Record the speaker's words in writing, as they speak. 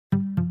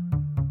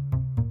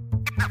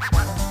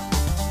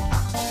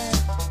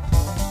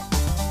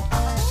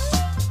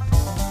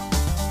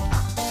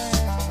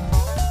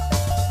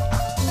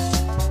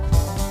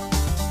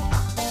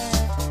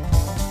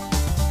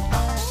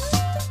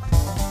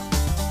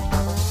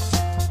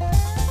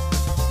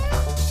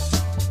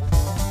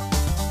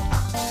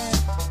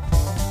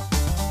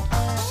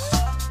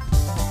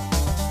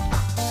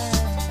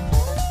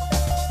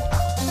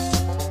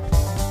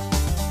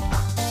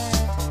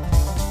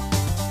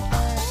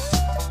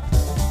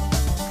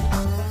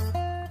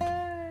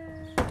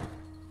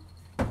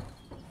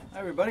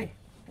Everybody,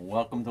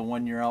 welcome to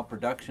 1 Year Out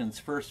Productions'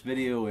 first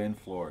video in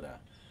Florida.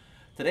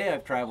 Today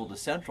I've traveled to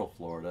Central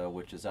Florida,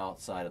 which is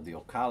outside of the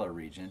Ocala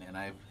region, and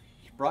I've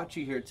brought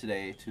you here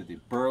today to the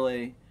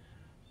Burleigh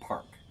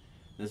Park.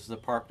 This is a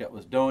park that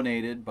was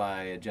donated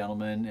by a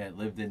gentleman that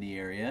lived in the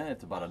area.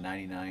 It's about a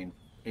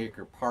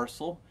 99-acre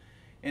parcel,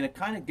 and it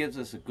kind of gives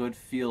us a good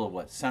feel of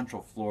what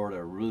Central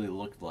Florida really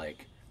looked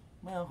like,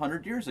 well,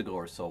 100 years ago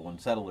or so when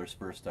settlers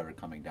first started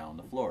coming down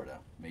to Florida,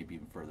 maybe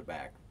even further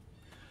back.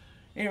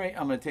 Anyway,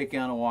 I'm going to take you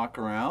on a walk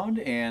around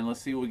and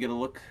let's see if we get a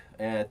look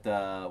at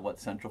what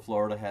Central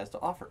Florida has to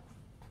offer.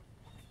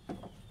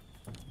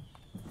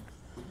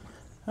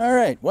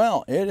 Alright,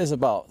 well, it is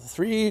about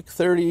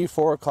 3:30,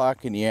 4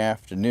 o'clock in the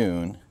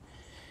afternoon,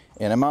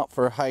 and I'm out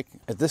for a hike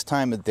at this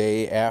time of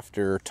day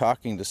after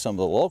talking to some of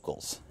the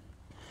locals.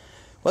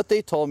 What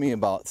they told me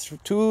about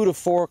 2 to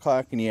 4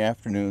 o'clock in the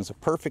afternoon is a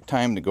perfect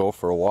time to go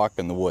for a walk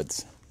in the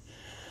woods.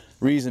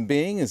 Reason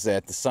being is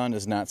that the sun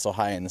is not so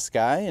high in the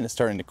sky and it's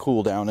starting to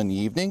cool down in the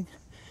evening,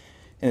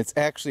 and it's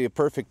actually a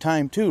perfect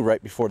time too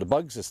right before the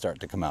bugs start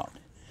to come out.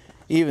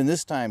 Even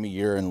this time of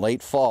year in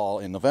late fall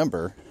in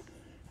November,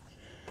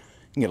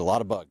 you can get a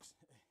lot of bugs.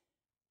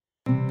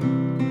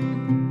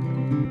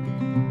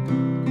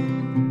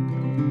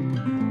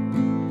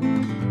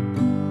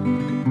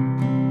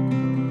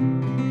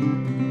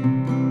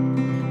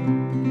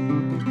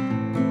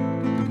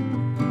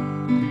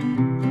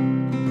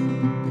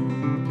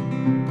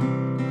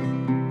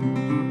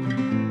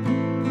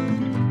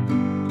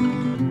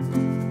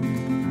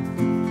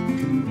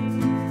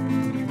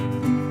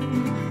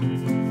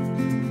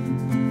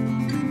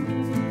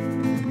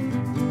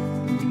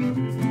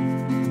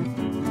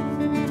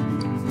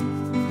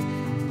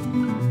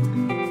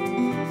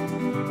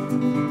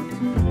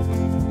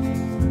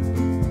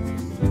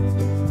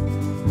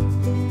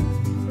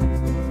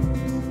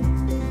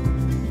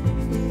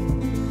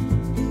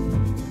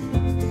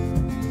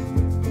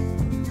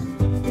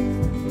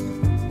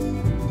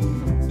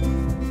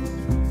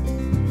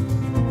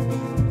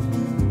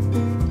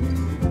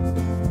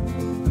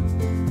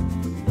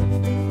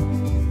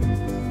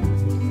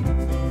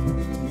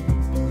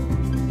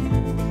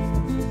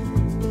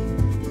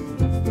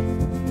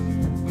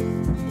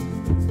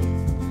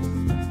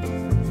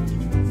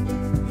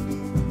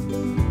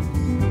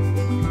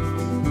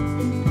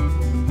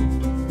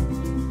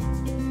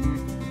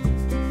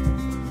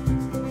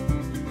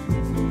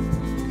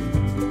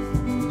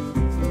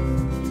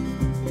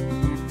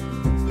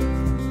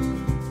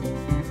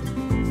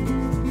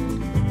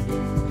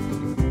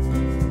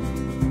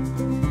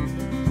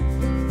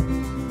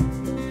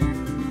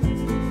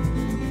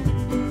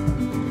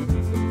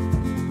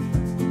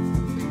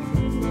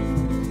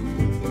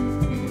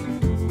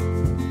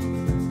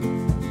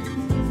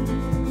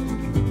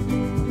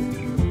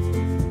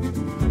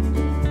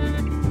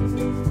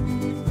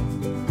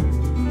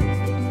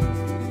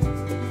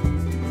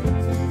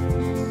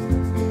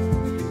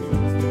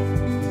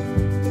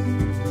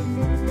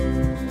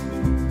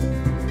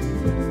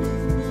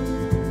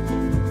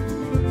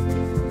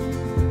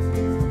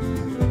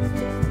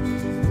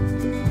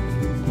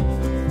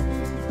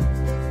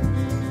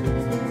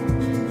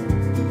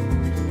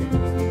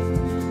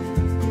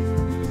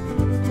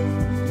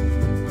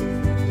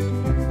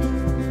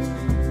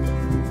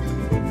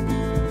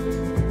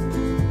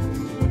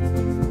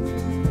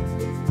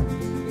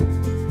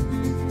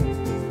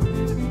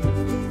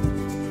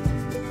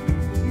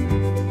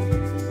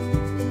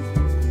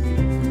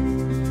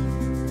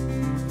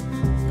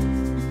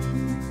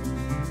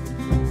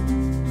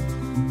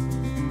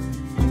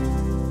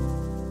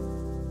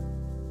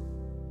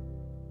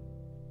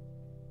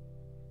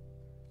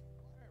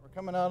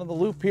 Coming out of the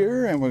loop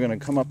here, and we're going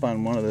to come up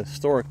on one of the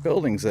historic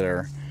buildings that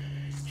are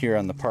here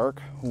on the park.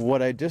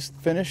 What I just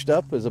finished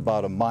up is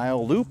about a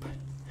mile loop,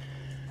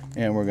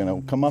 and we're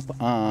going to come up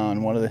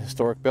on one of the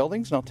historic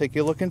buildings and I'll take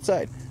you a look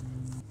inside.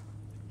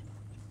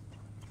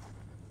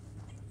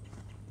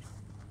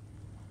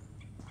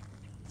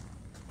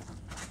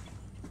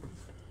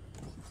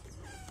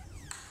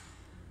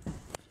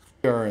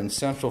 We are in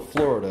Central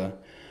Florida,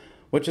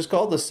 which is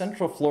called the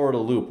Central Florida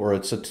Loop, or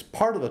it's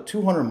part of a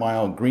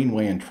 200-mile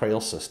greenway and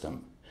trail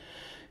system.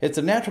 It's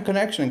a natural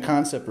connection and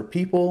concept for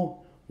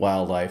people,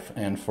 wildlife,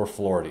 and for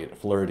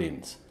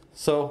Floridians.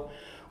 So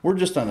we're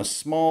just on a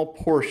small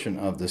portion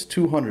of this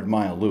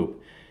 200-mile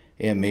loop,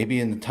 and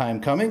maybe in the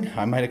time coming,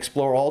 I might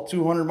explore all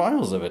 200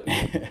 miles of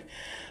it.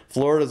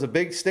 Florida's a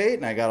big state,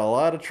 and I got a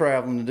lot of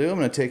traveling to do. I'm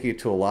going to take you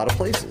to a lot of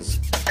places.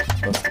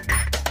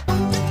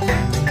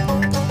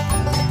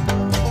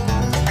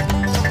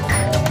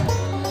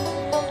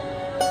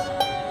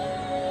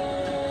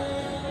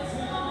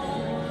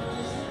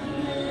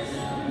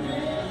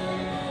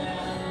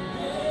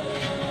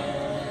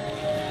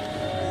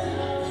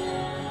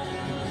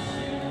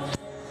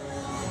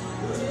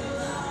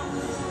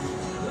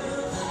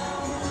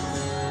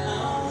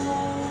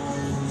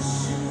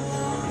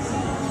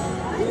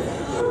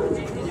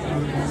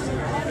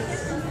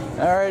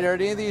 All right, are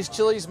any of these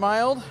chilies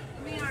mild?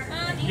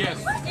 Yes.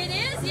 It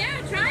is,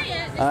 yeah, try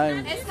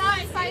it. It's not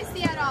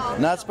spicy at all.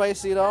 Not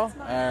spicy at all?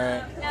 All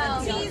right. No.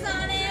 Cheese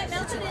on it,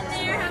 melt it in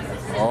there, have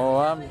some Oh,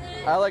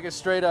 I like it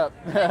straight up.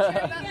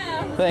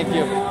 Thank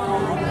you.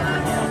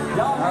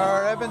 All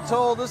right, I've been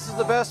told this is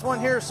the best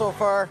one here so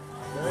far.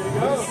 There you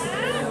go.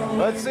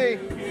 Let's see. You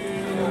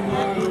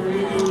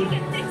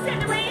can fix it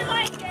the way you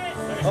like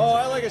it. Oh,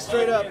 I like it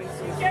straight up.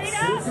 Straight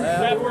up?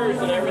 Peppers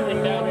and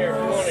everything down here.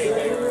 What do you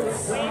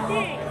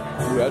think?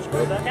 Ooh, that's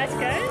good. That's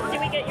good.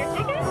 Did we get your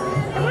ticket?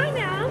 Come on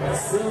now.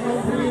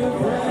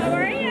 How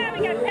are you? We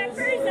got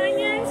peppers,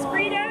 onions,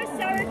 Fritos,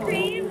 sour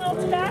cream, little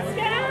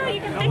Tabasco.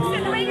 You can fix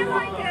it the way you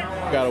like it.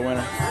 Got a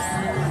winner.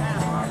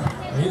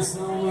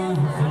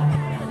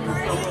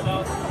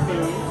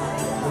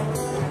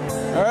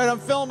 All right, I'm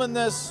filming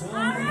this.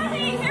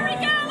 Alrighty, here we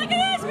go. Look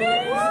at this.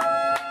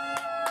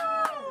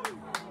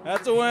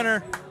 That's a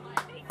winner.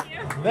 Thank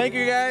you. Thank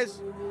you,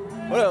 guys.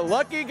 What a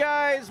Lucky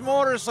Guys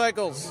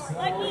motorcycles.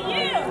 Lucky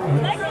you.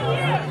 Lucky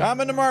you. I'm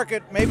in the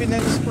market. Maybe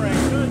next spring.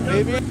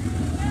 Maybe.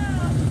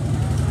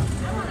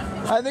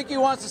 I think he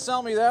wants to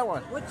sell me that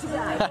one. What you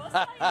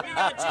got? We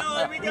got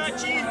chili, we got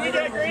cheese, we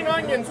got green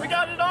onions, we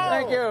got it all.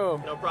 Thank you.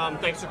 No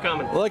problem. Thanks for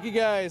coming. Lucky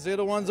Guys. They're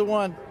the ones that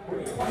won.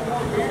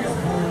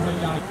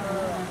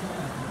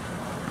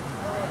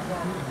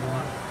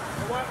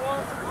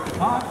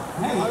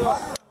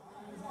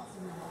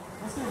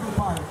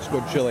 Let's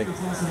go chili.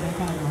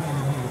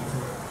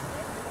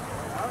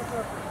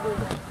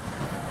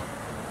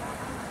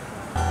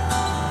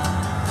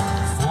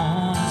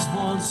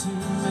 One too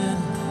many.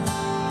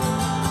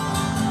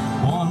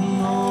 One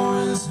more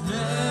is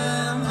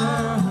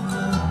never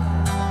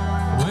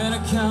enough. When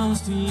it comes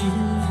to you,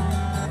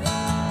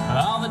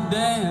 all the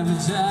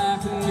damage I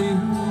can do,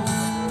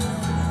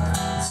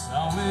 it's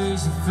always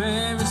your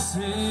favorite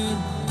sin.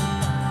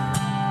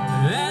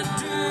 And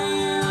do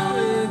you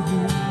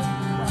again?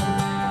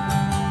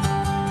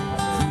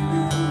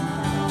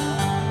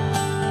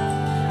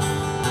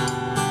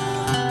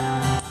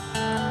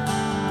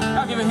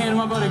 I'll give a hand to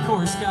my buddy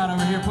Corey Scott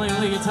over here playing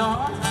lead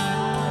guitar.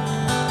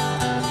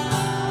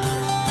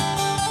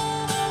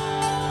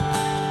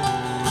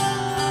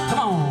 Come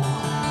on.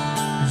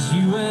 'Cause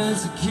you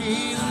was the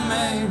key that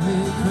made me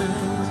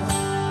crazy.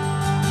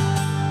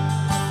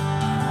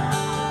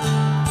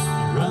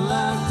 You run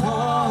like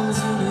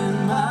poison in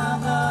my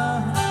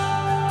blood.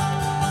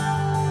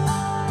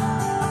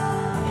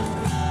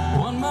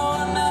 One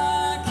more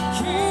night could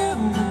kill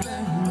me,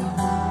 baby.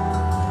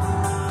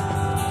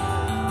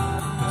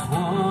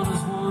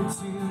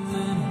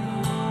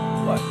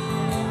 What?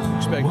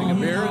 Expecting a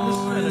beer in this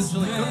and a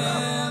chili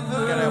cook-off?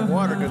 You gotta have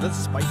water because it's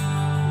spicy.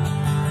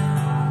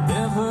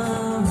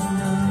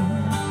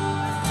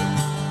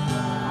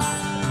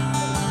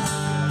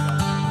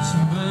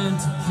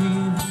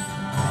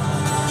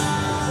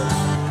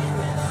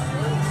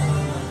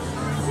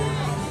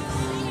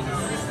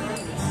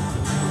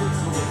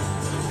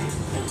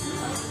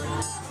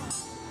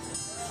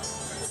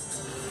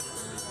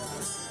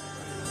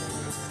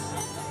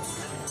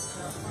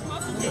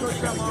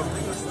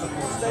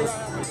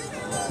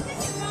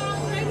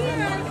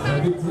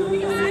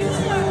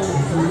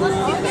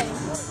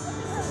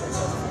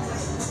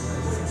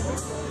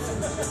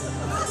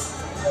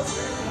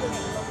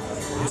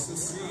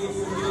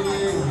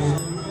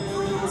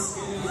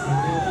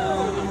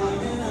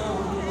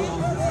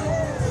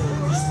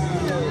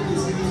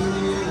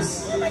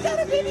 Oh my God,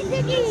 a baby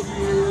piggy!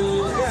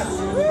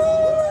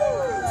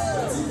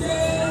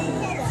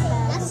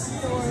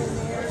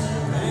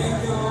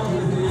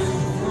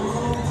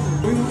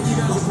 We want you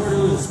guys to party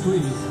with us,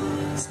 please.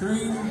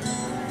 Scream.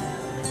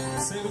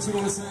 Say what you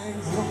want to say.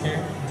 We don't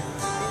care.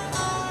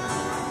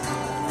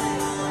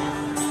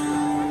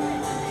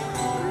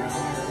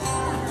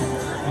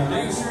 And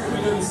make sure we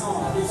do the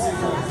song. Please sing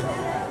first.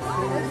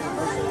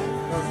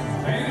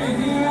 Baby,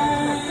 here I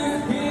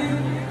am again.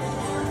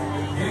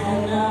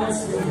 Getting down to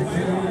the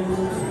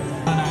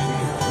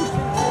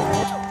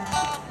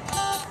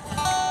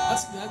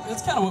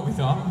That's kind of what we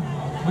thought.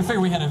 We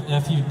figured we had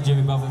a few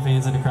Jimmy Buffett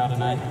fans in the crowd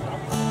tonight.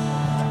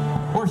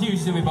 We're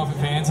huge Jimmy Buffett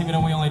fans, even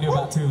though we only do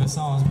about 2 of his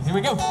songs. Here we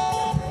go.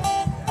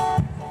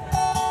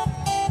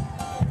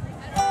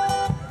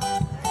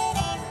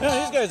 Yeah,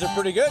 these guys are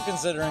pretty good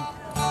considering.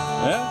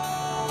 Yeah.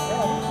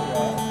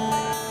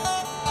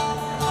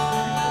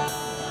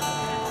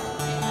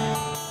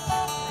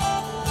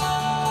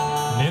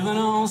 Living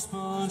on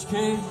sponge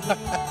cake.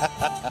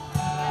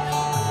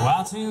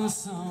 Watching the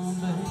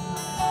sunbathe.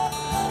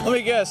 Let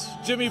me guess,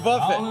 Jimmy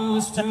Buffett. All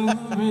of his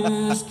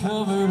tourists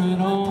covered it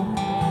all.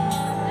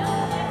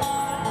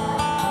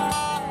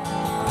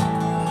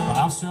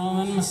 I'm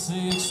strumming my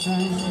 6th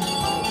string.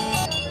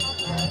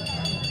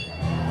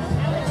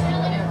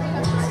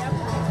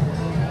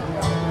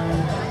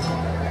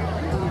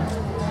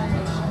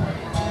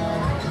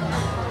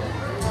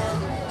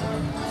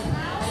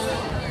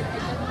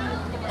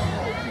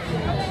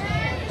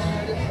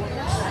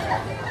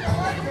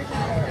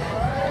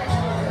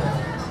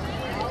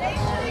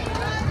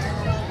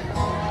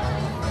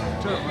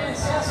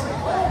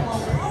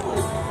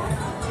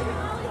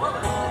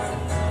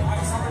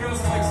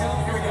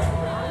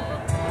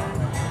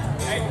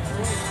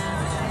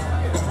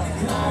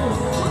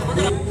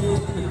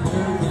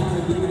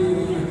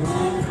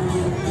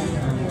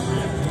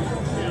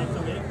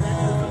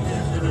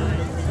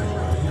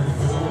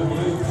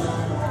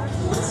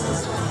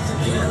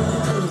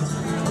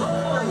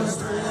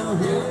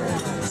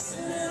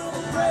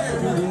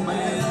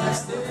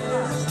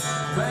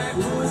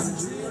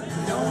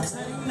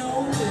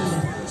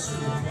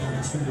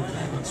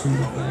 treat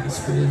it like it's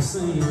been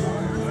seen.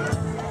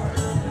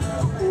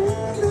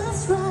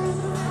 That's right.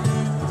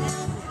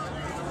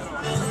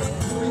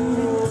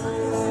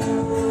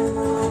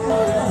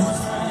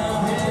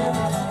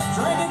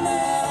 Drinking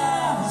that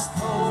ice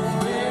cold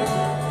beer,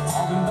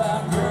 talking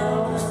about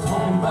girls,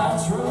 talking about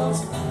trucks,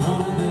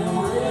 running them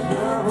red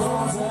dirt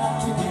roads out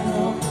kicking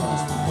up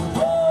dust. The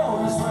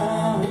boys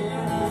round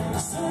here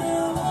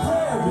singing a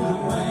prayer to the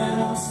man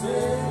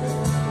upstairs.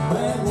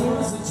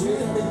 Backwoods the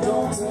jet that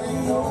don't take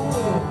no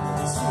will.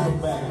 Shoot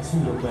back and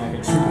shoot back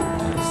and shoot back.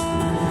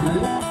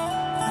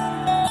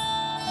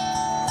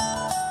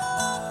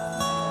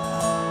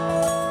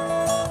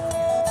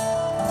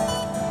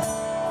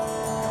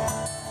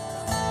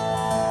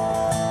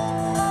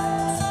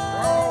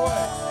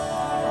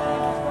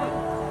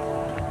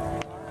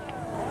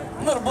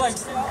 Little Blake,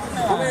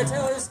 I'm here to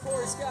tell this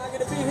story. Scott, I'm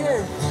gonna be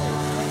here.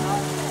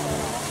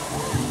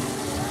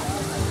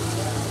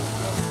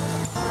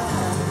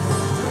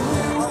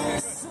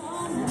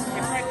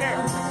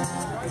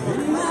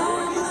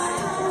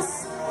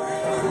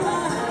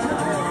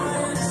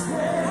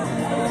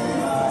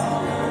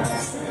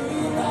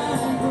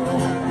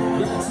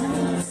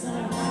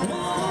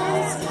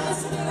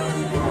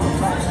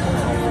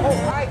 Oh,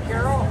 hi,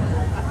 Carol.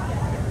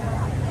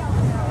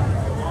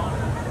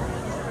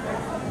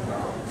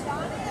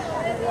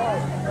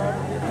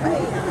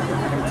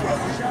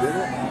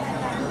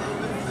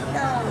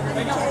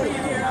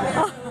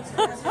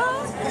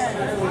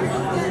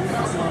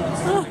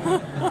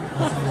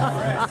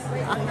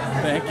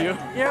 Thank you.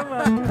 You're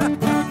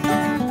welcome.